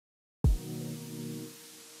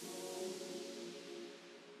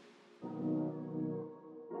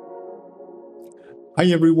Hi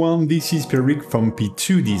everyone, this is Pierrick from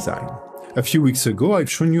P2design. A few weeks ago I've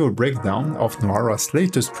shown you a breakdown of Nohara's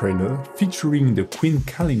latest trailer featuring the Queen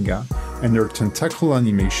Kalinga and her tentacle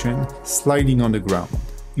animation sliding on the ground.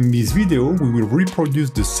 In this video we will reproduce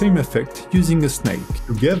the same effect using a snake.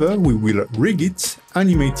 Together we will rig it,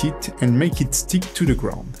 animate it and make it stick to the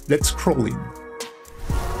ground. Let's scroll in.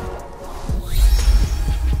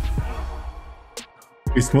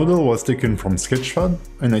 This model was taken from Sketchfab,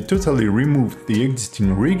 and I totally removed the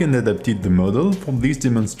existing rig and adapted the model for this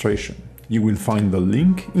demonstration. You will find the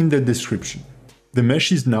link in the description. The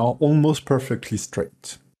mesh is now almost perfectly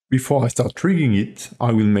straight. Before I start rigging it,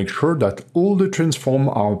 I will make sure that all the transforms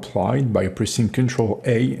are applied by pressing Ctrl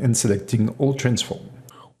A and selecting all transform.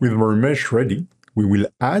 With our mesh ready, we will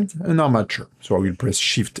add an armature, so I will press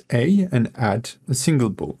Shift A and add a single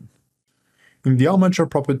bone. In the armature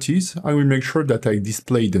properties, I will make sure that I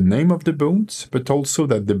display the name of the bones, but also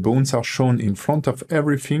that the bones are shown in front of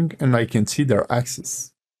everything and I can see their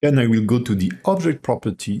axis. Then I will go to the object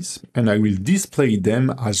properties and I will display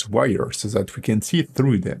them as wires so that we can see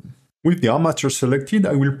through them. With the armature selected,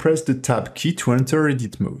 I will press the Tab key to enter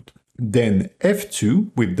edit mode. Then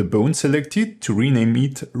F2 with the bone selected to rename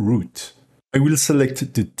it root. I will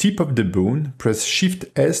select the tip of the bone, press Shift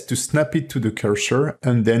S to snap it to the cursor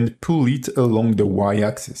and then pull it along the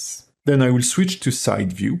Y-axis. Then I will switch to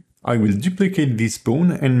side view. I will duplicate this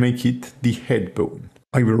bone and make it the head bone.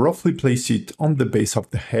 I will roughly place it on the base of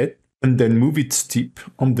the head and then move its tip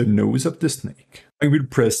on the nose of the snake. I will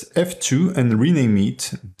press F2 and rename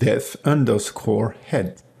it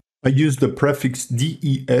def_head. I use the prefix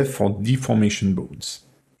DEF for deformation bones.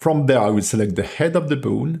 From there I will select the head of the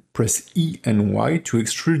bone, press E and Y to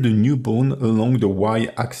extrude the new bone along the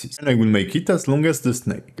Y-axis, and I will make it as long as the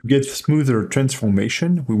snake. To get smoother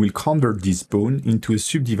transformation, we will convert this bone into a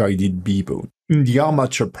subdivided B-bone. In the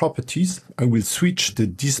armature properties, I will switch the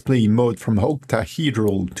display mode from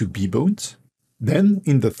octahedral to B-bones. Then,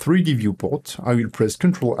 in the 3D viewport, I will press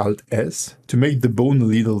Ctrl-Alt-S to make the bone a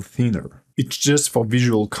little thinner. It's just for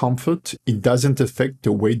visual comfort, it doesn't affect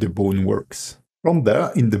the way the bone works. From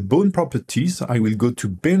there, in the bone properties, I will go to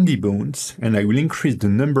bendy bones and I will increase the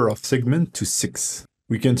number of segments to 6.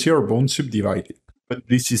 We can see our bone subdivided, but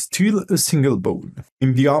this is still a single bone.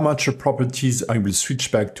 In the armature properties, I will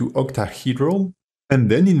switch back to octahedral, and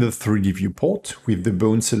then in the 3D viewport, with the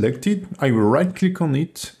bone selected, I will right-click on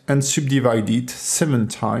it and subdivide it 7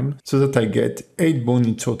 times so that I get 8 bones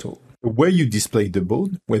in total. The way you display the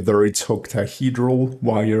bone, whether it's octahedral,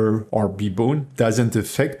 wire, or B-bone, doesn't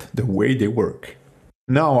affect the way they work.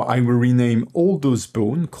 Now I will rename all those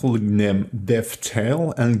bones, calling them def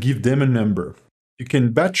tail, and give them a number. You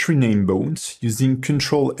can batch rename bones using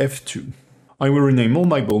Ctrl F2. I will rename all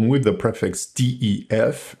my bones with the prefix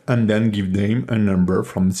DEF, and then give them a number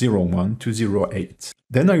from 01 to 08.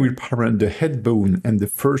 Then I will parent the head bone and the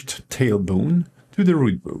first tail bone to the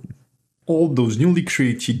root bone. All those newly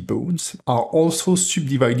created bones are also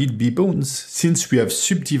subdivided B-bones, since we have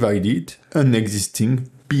subdivided an existing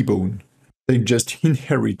B-bone. They just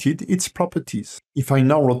inherited its properties. If I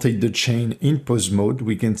now rotate the chain in pose mode,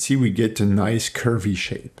 we can see we get a nice curvy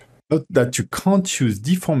shape. Note that you can't use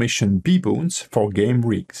deformation B-bones for game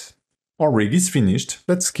rigs. Our rig is finished,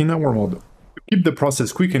 let's skin our model. To keep the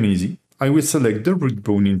process quick and easy, I will select the root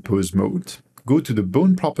bone in pose mode, go to the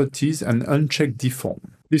bone properties and uncheck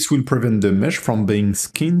deform. This will prevent the mesh from being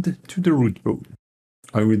skinned to the root bone.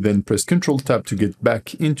 I will then press Ctrl-Tab to get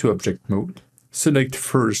back into object mode, select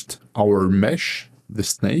first our mesh, the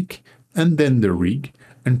snake, and then the rig,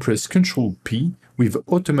 and press Ctrl-P with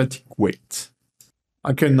automatic weight.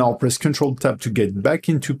 I can now press Ctrl-Tab to get back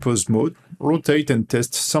into pose mode, rotate and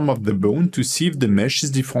test some of the bone to see if the mesh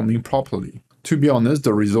is deforming properly. To be honest,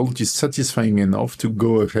 the result is satisfying enough to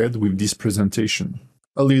go ahead with this presentation.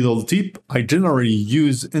 A little tip, I generally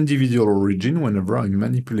use individual origin whenever I'm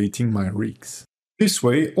manipulating my rigs. This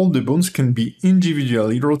way, all the bones can be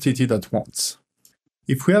individually rotated at once.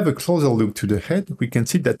 If we have a closer look to the head, we can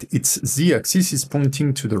see that its Z-axis is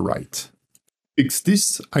pointing to the right. To fix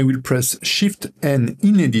this, I will press Shift-N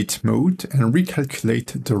in edit mode and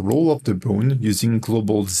recalculate the roll of the bone using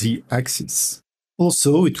global Z-axis.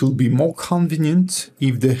 Also, it will be more convenient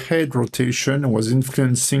if the head rotation was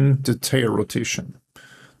influencing the tail rotation.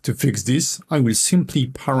 To fix this, I will simply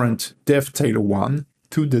parent def tail 1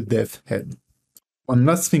 to the def head. One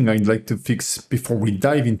last thing I'd like to fix before we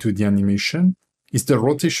dive into the animation is the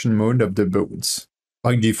rotation mode of the bones.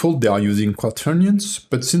 By default they are using quaternions,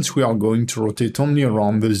 but since we are going to rotate only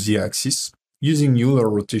around the Z-axis, using Euler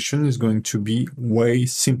rotation is going to be way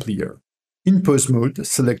simpler. In pose mode,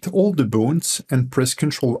 select all the bones and press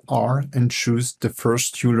Ctrl R and choose the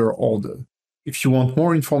first Euler order. If you want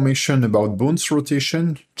more information about bones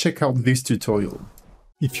rotation, check out this tutorial.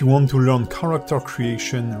 If you want to learn character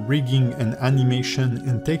creation, rigging and animation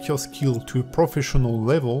and take your skill to a professional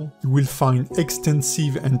level, you will find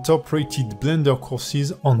extensive and top-rated Blender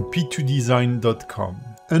courses on P2design.com.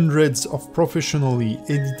 Hundreds of professionally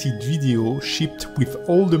edited videos shipped with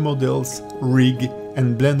all the models, rig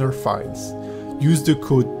and Blender files. Use the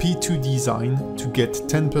code P2design to get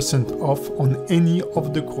 10% off on any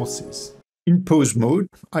of the courses. In pose mode,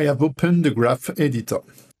 I have opened the graph editor.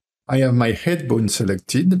 I have my head bone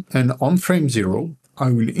selected, and on frame 0, I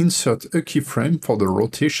will insert a keyframe for the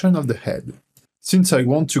rotation of the head. Since I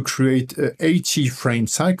want to create a 80 frame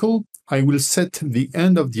cycle, I will set the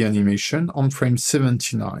end of the animation on frame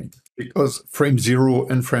 79, because frame 0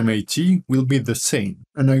 and frame 80 will be the same,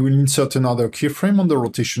 and I will insert another keyframe on the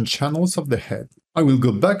rotation channels of the head. I will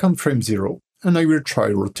go back on frame 0, and I will try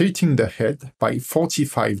rotating the head by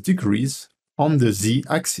 45 degrees on the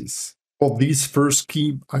Z-axis. For this first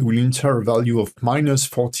key, I will enter a value of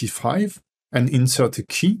 -45 and insert a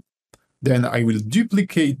key. Then I will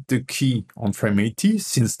duplicate the key on frame 80,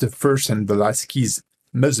 since the first and the last keys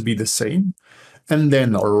must be the same. And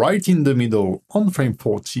then right in the middle on frame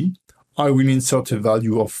 40, I will insert a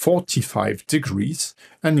value of 45 degrees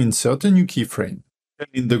and insert a new keyframe. And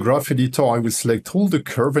in the graph editor, I will select all the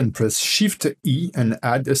curve and press Shift-E and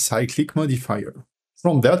add a cyclic modifier.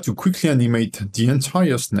 From there, to quickly animate the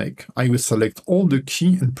entire snake, I will select all the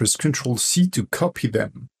keys and press Ctrl-C to copy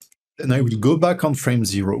them. Then I will go back on frame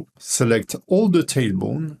 0, select all the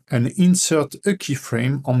tailbone, and insert a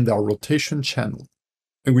keyframe on their rotation channel.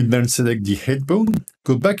 I will then select the head bone,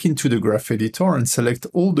 go back into the graph editor and select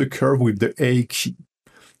all the curve with the A key.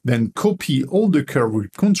 Then copy all the curve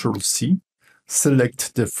with Ctrl-C,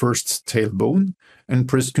 select the first tailbone, and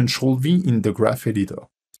press Ctrl-V in the graph editor.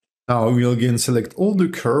 Now I will again select all the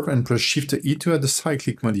curve and press Shift-E to add a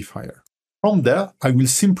cyclic modifier. From there, I will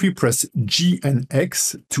simply press G and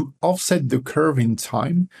X to offset the curve in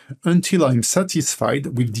time until I'm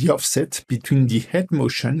satisfied with the offset between the head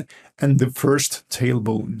motion and the first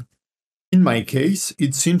tailbone. In my case,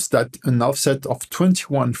 it seems that an offset of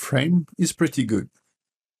 21 frames is pretty good.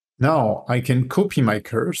 Now I can copy my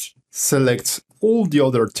curves, select all the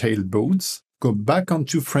other tailbones, go back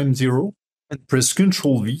onto frame 0, and press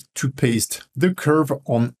Ctrl-V to paste the curve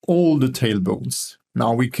on all the tailbones.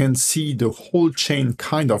 Now we can see the whole chain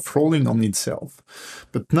kind of rolling on itself.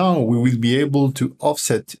 But now we will be able to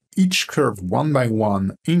offset each curve one by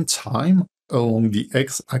one in time along the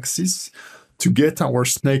x-axis to get our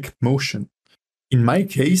snake motion. In my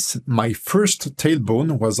case, my first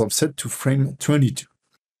tailbone was offset to frame 22.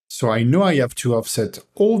 So I know I have to offset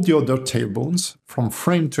all the other tailbones from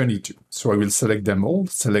frame 22. So I will select them all,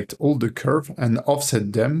 select all the curve and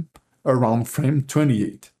offset them around frame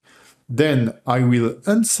 28. Then I will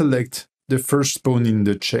unselect the first bone in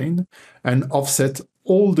the chain and offset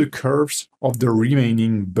all the curves of the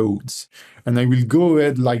remaining bones. And I will go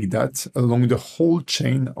ahead like that along the whole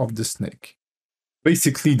chain of the snake.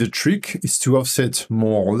 Basically, the trick is to offset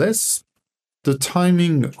more or less the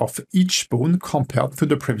timing of each bone compared to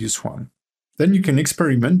the previous one. Then you can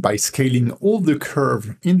experiment by scaling all the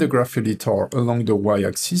curve in the graph editor along the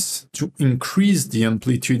y-axis to increase the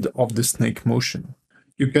amplitude of the snake motion.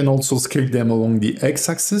 You can also scale them along the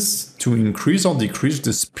x-axis to increase or decrease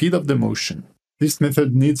the speed of the motion. This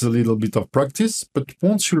method needs a little bit of practice, but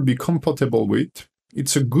once you'll be comfortable with,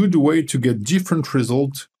 it's a good way to get different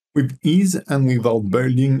results with ease and without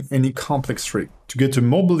building any complex rig. To get a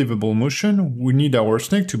more believable motion, we need our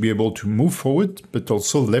snake to be able to move forward, but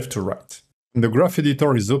also left to right. When the graph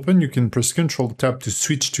editor is open, you can press Ctrl-Tab to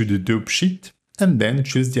switch to the dope sheet, and then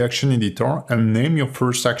choose the action editor and name your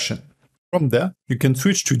first action. From there, you can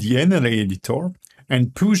switch to the NLA editor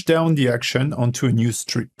and push down the action onto a new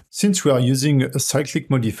strip. Since we are using a cyclic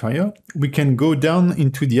modifier, we can go down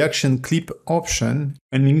into the action clip option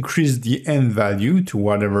and increase the end value to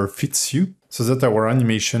whatever fits you so that our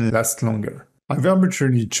animation lasts longer. I've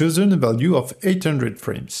arbitrarily chosen a value of 800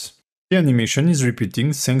 frames. The animation is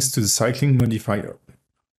repeating thanks to the cycling modifier.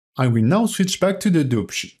 I will now switch back to the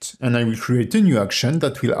dope sheet, and I will create a new action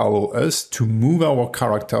that will allow us to move our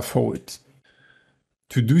character forward.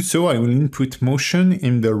 To do so, I will input motion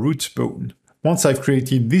in the root bone. Once I've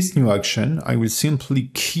created this new action, I will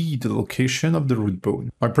simply key the location of the root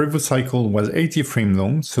bone. My previous cycle was 80 frames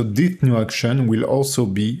long, so this new action will also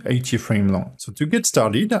be 80 frames long. So to get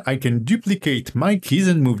started, I can duplicate my keys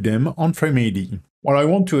and move them on frame 80. What I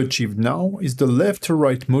want to achieve now is the left to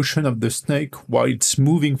right motion of the snake while it's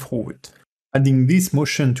moving forward. Adding this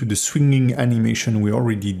motion to the swinging animation we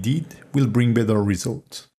already did will bring better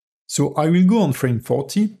results. So I will go on frame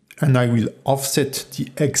 40 and I will offset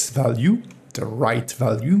the X value, the right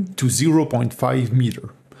value, to 0.5 meter.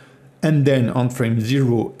 And then on frame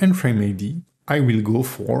 0 and frame 80, I will go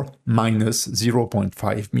for minus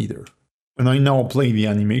 0.5 meter. When I now play the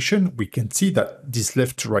animation, we can see that this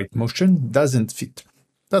left to right motion doesn't fit.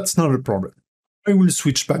 That's not a problem. I will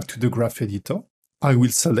switch back to the graph editor. I will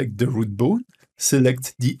select the root bone,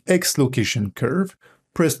 select the X location curve,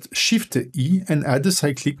 press Shift E and add a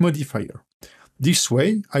cyclic modifier. This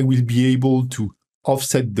way, I will be able to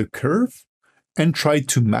offset the curve and try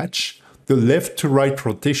to match the left to right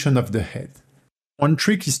rotation of the head. One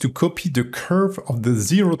trick is to copy the curve of the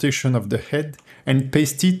Z rotation of the head and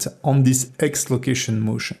paste it on this X location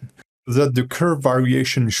motion, so that the curve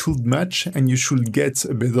variation should match and you should get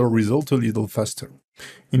a better result a little faster.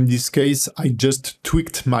 In this case, I just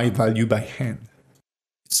tweaked my value by hand.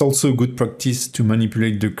 It's also good practice to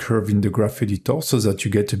manipulate the curve in the graph editor so that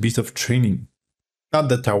you get a bit of training. Now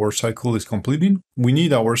that our cycle is completed, we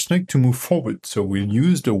need our snake to move forward, so we'll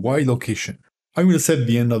use the Y location. I will set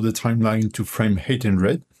the end of the timeline to frame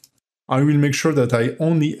 800. I will make sure that I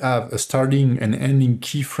only have a starting and ending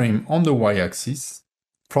keyframe on the Y-axis.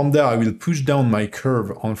 From there, I will push down my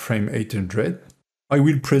curve on frame 800. I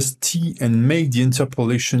will press T and make the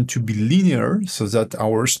interpolation to be linear so that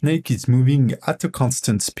our snake is moving at a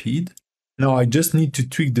constant speed. Now I just need to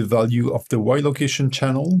tweak the value of the Y location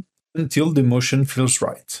channel until the motion feels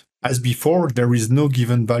right. As before, there is no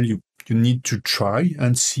given value. You need to try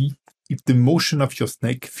and see if the motion of your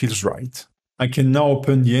snake feels right. I can now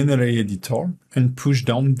open the NLA editor and push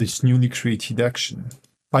down this newly created action.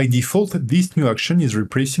 By default, this new action is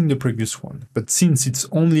replacing the previous one, but since it's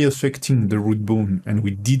only affecting the root bone and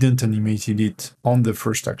we didn't animated it on the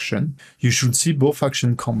first action, you should see both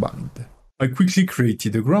actions combined. I quickly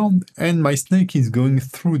created a ground and my snake is going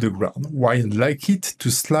through the ground, while I'd like it to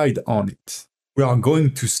slide on it. We are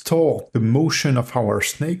going to store the motion of our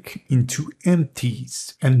snake into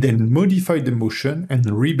empties and then modify the motion and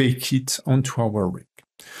rebake it onto our rig.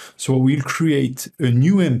 So we'll create a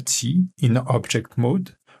new empty in object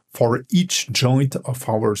mode for each joint of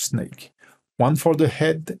our snake, one for the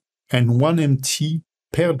head and one empty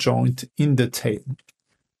per joint in the tail.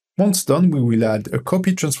 Once done, we will add a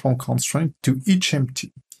copy transform constraint to each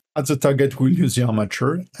empty. As a target, we'll use the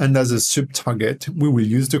armature, and as a sub-target, we will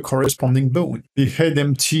use the corresponding bone. The head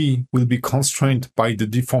empty will be constrained by the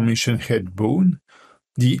deformation head bone,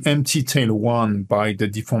 the empty tail one by the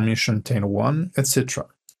deformation tail one, etc.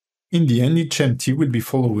 In the end, each empty will be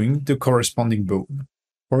following the corresponding bone.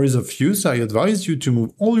 For ease of use, I advise you to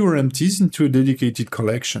move all your empties into a dedicated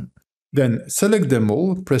collection. Then select them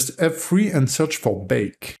all, press F3 and search for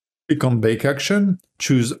Bake. Click on Bake action,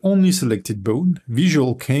 choose only selected bone,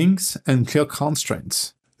 visual kinks, and clear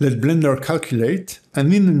constraints. Let Blender calculate,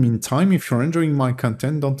 and in the meantime, if you're enjoying my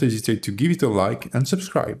content, don't hesitate to give it a like and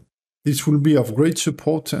subscribe. This will be of great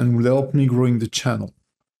support and will help me growing the channel.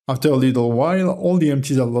 After a little while, all the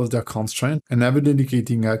empties have lost their constraint and have a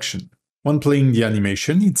dedicating action. When playing the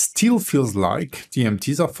animation, it still feels like the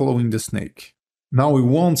empties are following the snake. Now we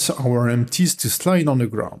want our empties to slide on the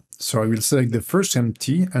ground, so I will select the first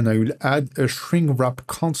empty and I will add a shrink wrap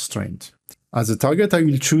constraint. As a target, I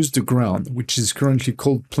will choose the ground, which is currently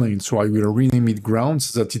called plane, so I will rename it ground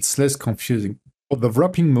so that it's less confusing. For the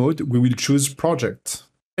wrapping mode, we will choose project,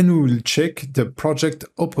 and we will check the project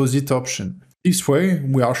opposite option. This way,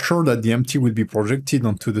 we are sure that the empty will be projected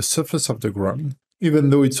onto the surface of the ground, even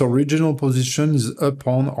though its original position is up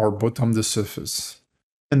on or bottom the surface.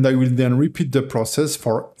 And I will then repeat the process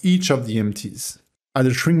for each of the empties. Add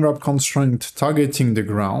a shrink wrap constraint targeting the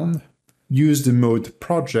ground, use the mode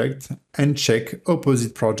project, and check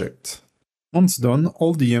opposite project. Once done,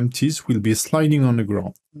 all the empties will be sliding on the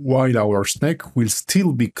ground, while our snake will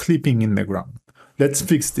still be clipping in the ground. Let's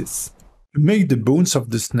fix this. To make the bones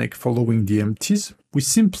of the snake following the empties, we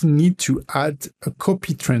simply need to add a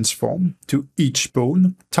copy transform to each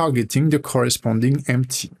bone, targeting the corresponding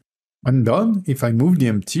empty. When done, if I move the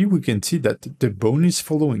empty, we can see that the bone is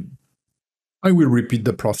following. I will repeat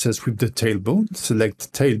the process with the tailbone,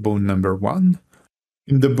 select tailbone number 1.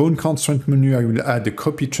 In the bone constraint menu, I will add a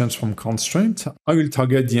copy transform constraint. I will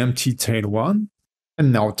target the empty tail 1,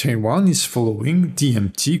 and now tail 1 is following the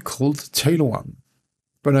empty called tail 1.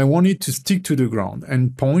 But I want it to stick to the ground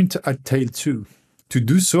and point at tail 2. To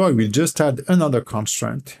do so, I will just add another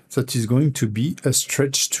constraint that is going to be a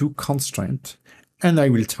stretch 2 constraint, and I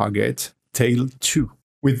will target tail 2.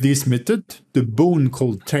 With this method, the bone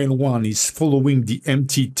called tail 1 is following the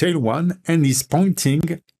empty tail 1 and is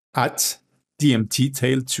pointing at the empty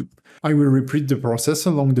tail 2. I will repeat the process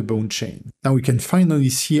along the bone chain. Now we can finally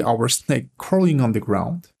see our snake crawling on the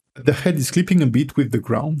ground. The head is clipping a bit with the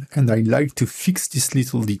ground, and I like to fix this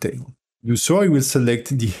little detail. To do so, I will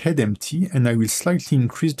select the head empty and I will slightly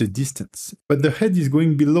increase the distance, but the head is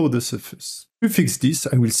going below the surface. To fix this,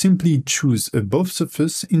 I will simply choose above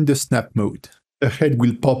surface in the snap mode. The head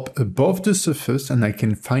will pop above the surface and I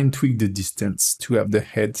can fine tweak the distance to have the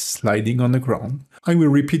head sliding on the ground. I will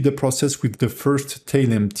repeat the process with the first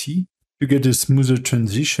tail empty to get a smoother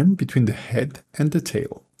transition between the head and the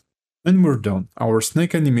tail. When we're done, our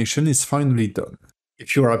snake animation is finally done.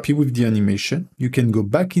 If you're happy with the animation, you can go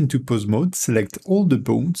back into pose mode, select all the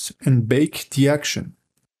bones and bake the action.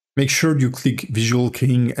 Make sure you click Visual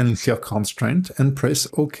Keying and Clear Constraint and press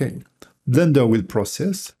OK. Blender will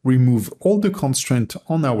process, remove all the constraint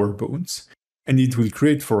on our bones, and it will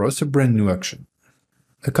create for us a brand new action.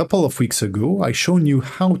 A couple of weeks ago, I showed you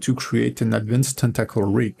how to create an advanced tentacle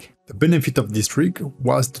rig. The benefit of this rig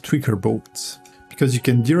was the tweaker bones, because you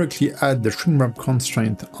can directly add the shrink wrap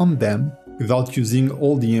constraint on them without using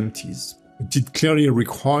all the empties. But it clearly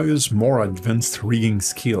requires more advanced rigging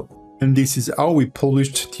skill. And this is how we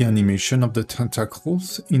published the animation of the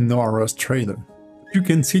tentacles in Noara's trailer. You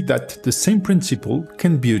can see that the same principle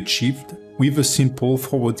can be achieved with a simple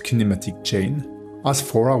forward kinematic chain as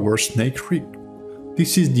for our snake rig.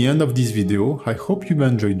 This is the end of this video. I hope you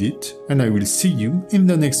enjoyed it and I will see you in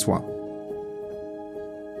the next one.